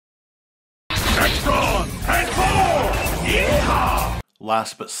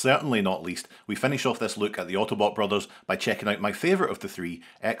Last but certainly not least, we finish off this look at the Autobot brothers by checking out my favourite of the three,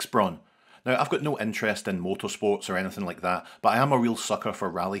 X-Brawn. Now, I've got no interest in motorsports or anything like that, but I am a real sucker for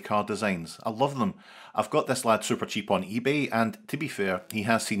rally car designs. I love them. I've got this lad super cheap on eBay, and to be fair, he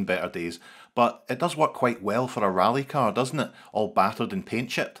has seen better days, but it does work quite well for a rally car, doesn't it? All battered and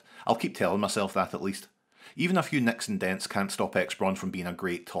paint chipped. I'll keep telling myself that at least. Even a few nicks and dents can't stop X-Brawn from being a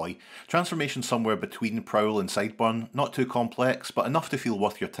great toy. Transformation somewhere between Prowl and Sideburn, not too complex, but enough to feel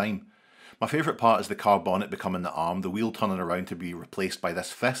worth your time. My favourite part is the car bonnet becoming the arm, the wheel turning around to be replaced by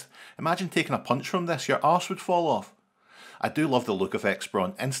this fist. Imagine taking a punch from this, your arse would fall off. I do love the look of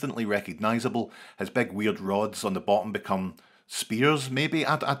X-Brawn, instantly recognisable. His big weird rods on the bottom become spears, maybe?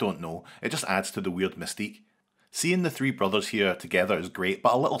 I don't know. It just adds to the weird mystique. Seeing the three brothers here together is great,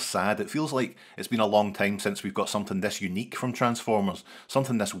 but a little sad. It feels like it's been a long time since we've got something this unique from Transformers,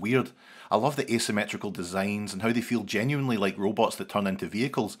 something this weird. I love the asymmetrical designs and how they feel genuinely like robots that turn into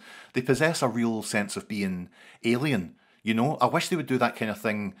vehicles. They possess a real sense of being alien. You know, I wish they would do that kind of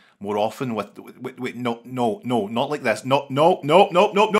thing more often with wait, no, not like this. No, no, no, no, no, no.